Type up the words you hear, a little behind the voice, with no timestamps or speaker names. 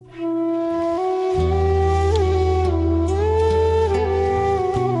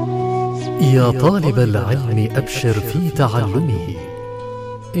يا طالب العلم أبشر في تعلمه،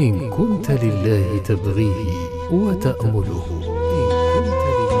 إن كنت لله تبغيه وتأمله.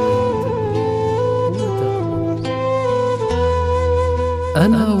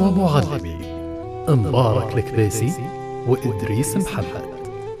 أنا ومعلمي مبارك الكباسي وإدريس محمد.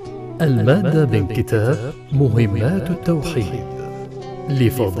 المادة من كتاب مهمات التوحيد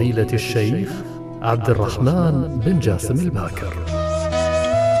لفضيلة الشيخ عبد الرحمن بن جاسم الباكر.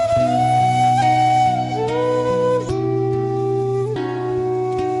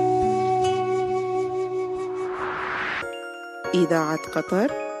 إذاعة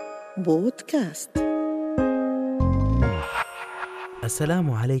قطر بودكاست.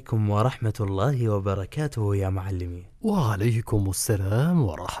 السلام عليكم ورحمة الله وبركاته يا معلمي. وعليكم السلام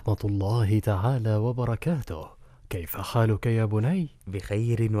ورحمة الله تعالى وبركاته. كيف حالك يا بني؟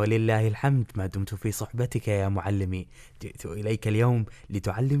 بخير ولله الحمد، ما دمت في صحبتك يا معلمي. جئت إليك اليوم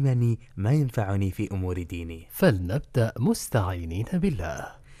لتعلمني ما ينفعني في أمور ديني. فلنبدأ مستعينين بالله.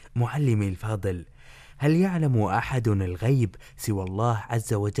 معلمي الفاضل، هل يعلم أحد الغيب سوى الله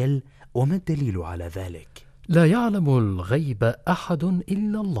عز وجل؟ وما الدليل على ذلك؟ لا يعلم الغيب أحد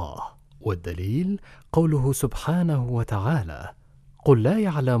إلا الله، والدليل قوله سبحانه وتعالى: قل لا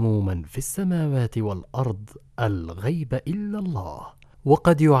يعلم من في السماوات والأرض الغيب إلا الله.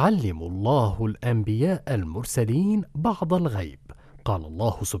 وقد يعلم الله الأنبياء المرسلين بعض الغيب. قال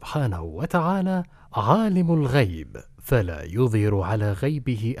الله سبحانه وتعالى: عالم الغيب فلا يظهر على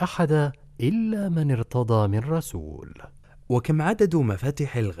غيبه أحدا إلا من ارتضى من رسول. وكم عدد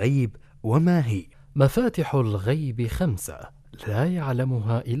مفاتح الغيب وما هي؟ مفاتح الغيب 5 لا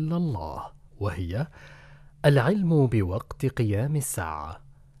يعلمها إلا الله، وهي: العلم بوقت قيام الساعة،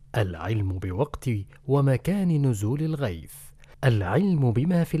 العلم بوقت ومكان نزول الغيث، العلم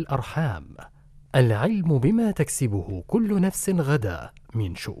بما في الأرحام، العلم بما تكسبه كل نفس غدا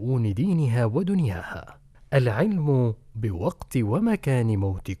من شؤون دينها ودنياها، العلم بوقت ومكان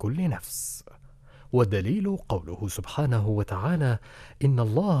موت كل نفس. والدليل قوله سبحانه وتعالى: إن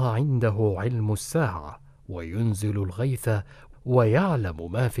الله عنده علم الساعة وينزل الغيث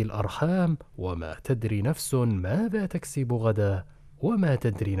ويعلم ما في الأرحام وما تدري نفس ماذا تكسب غدا وما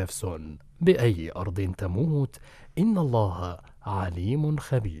تدري نفس بأي أرض تموت، إن الله عليم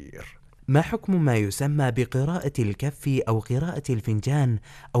خبير. ما حكم ما يسمى بقراءة الكف أو قراءة الفنجان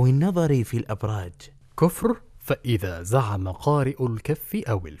أو النظر في الأبراج؟ كفر، فإذا زعم قارئ الكف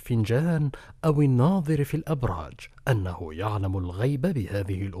أو الفنجان أو الناظر في الأبراج أنه يعلم الغيب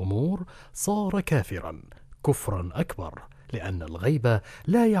بهذه الأمور صار كافرا كفرا أكبر، لأن الغيب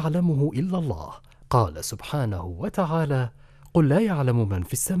لا يعلمه إلا الله. قال سبحانه وتعالى: قل لا يعلم من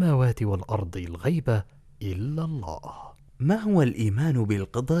في السماوات والأرض الغيب إلا الله. ما هو الإيمان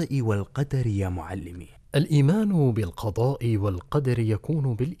بالقضاء والقدر يا معلمي؟ الإيمان بالقضاء والقدر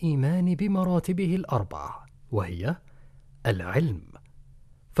يكون بالإيمان بمراتبه الأربع، وهي: العلم،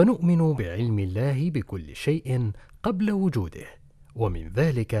 فنؤمن بعلم الله بكل شيء قبل وجوده، ومن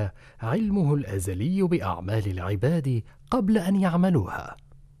ذلك علمه الأزلي بأعمال العباد قبل أن يعملوها.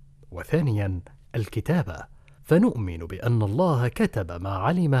 وثانيا الكتابة، فنؤمن بأن الله كتب ما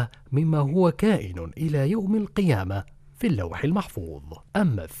علم مما هو كائن إلى يوم القيامة في اللوح المحفوظ.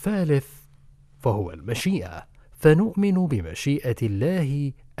 أما الثالث فهو المشيئة، فنؤمن بمشيئة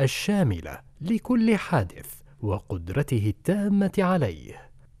الله الشاملة لكل حادث وقدرته التامة عليه.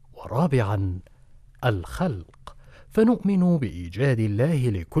 ورابعا الخلق، فنؤمن بإيجاد الله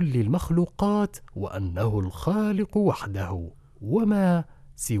لكل المخلوقات وأنه الخالق وحده وما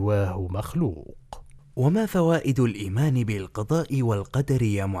سواه مخلوق. وما فوائد الإيمان بالقضاء والقدر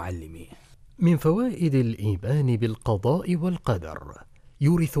يا معلمي؟ من فوائد الإيمان بالقضاء والقدر: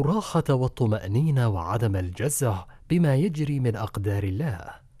 يورث الراحة والطمأنينة وعدم الجزع بما يجري من أقدار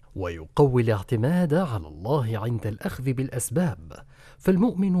الله، ويقوي الاعتماد على الله عند الأخذ بالأسباب،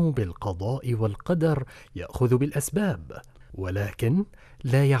 فالمؤمن بالقضاء والقدر يأخذ بالأسباب ولكن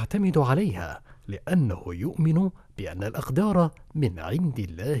لا يعتمد عليها، لأنه يؤمن بأن الأقدار من عند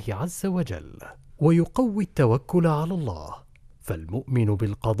الله عز وجل. ويقوي التوكل على الله، فالمؤمن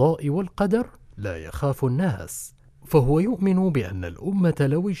بالقضاء والقدر لا يخاف الناس، فهو يؤمن بأن الأمة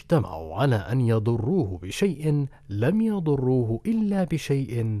لو اجتمعوا على أن يضروه بشيء لم يضروه إلا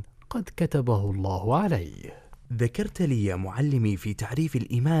بشيء قد كتبه الله عليه. ذكرت لي يا معلمي في تعريف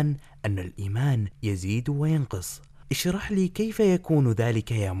الإيمان أن الإيمان يزيد وينقص، اشرح لي كيف يكون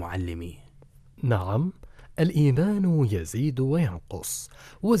ذلك يا معلمي؟ نعم، الإيمان يزيد وينقص،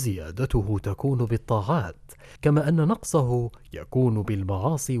 وزيادته تكون بالطاعات، كما أن نقصه يكون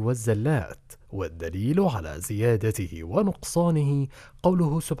بالمعاصي والزلات. والدليل على زيادته ونقصانه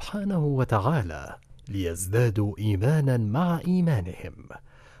قوله سبحانه وتعالى: ليزدادوا إيمانا مع إيمانهم.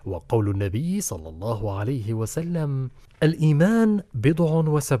 وقول النبي صلى الله عليه وسلم: الإيمان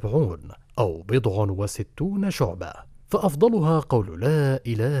 70 أو 60 شعبة، فأفضلها قول لا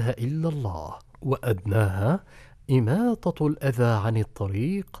إله إلا الله، وأدناها إماطة الأذى عن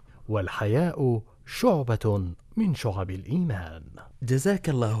الطريق، والحياء شعبة من شعب الإيمان. جزاك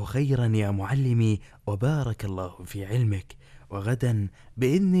الله خيرا يا معلمي، وبارك الله في علمك، وغدا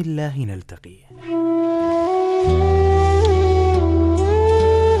بإذن الله نلتقي.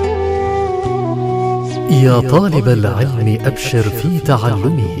 يا طالب العلم أبشر في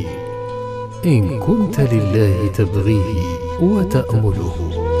تعلمه، إن كنت لله تبغيه وتأمله.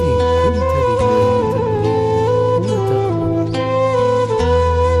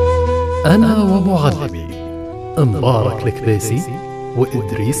 أنا ومعلمي مبارك الكباسي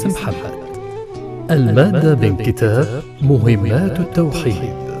وإدريس محمد. المادة من كتاب مهمات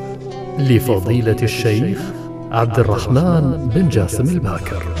التوحيد لفضيلة الشيخ عبد الرحمن بن جاسم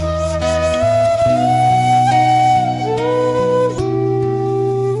الباكر.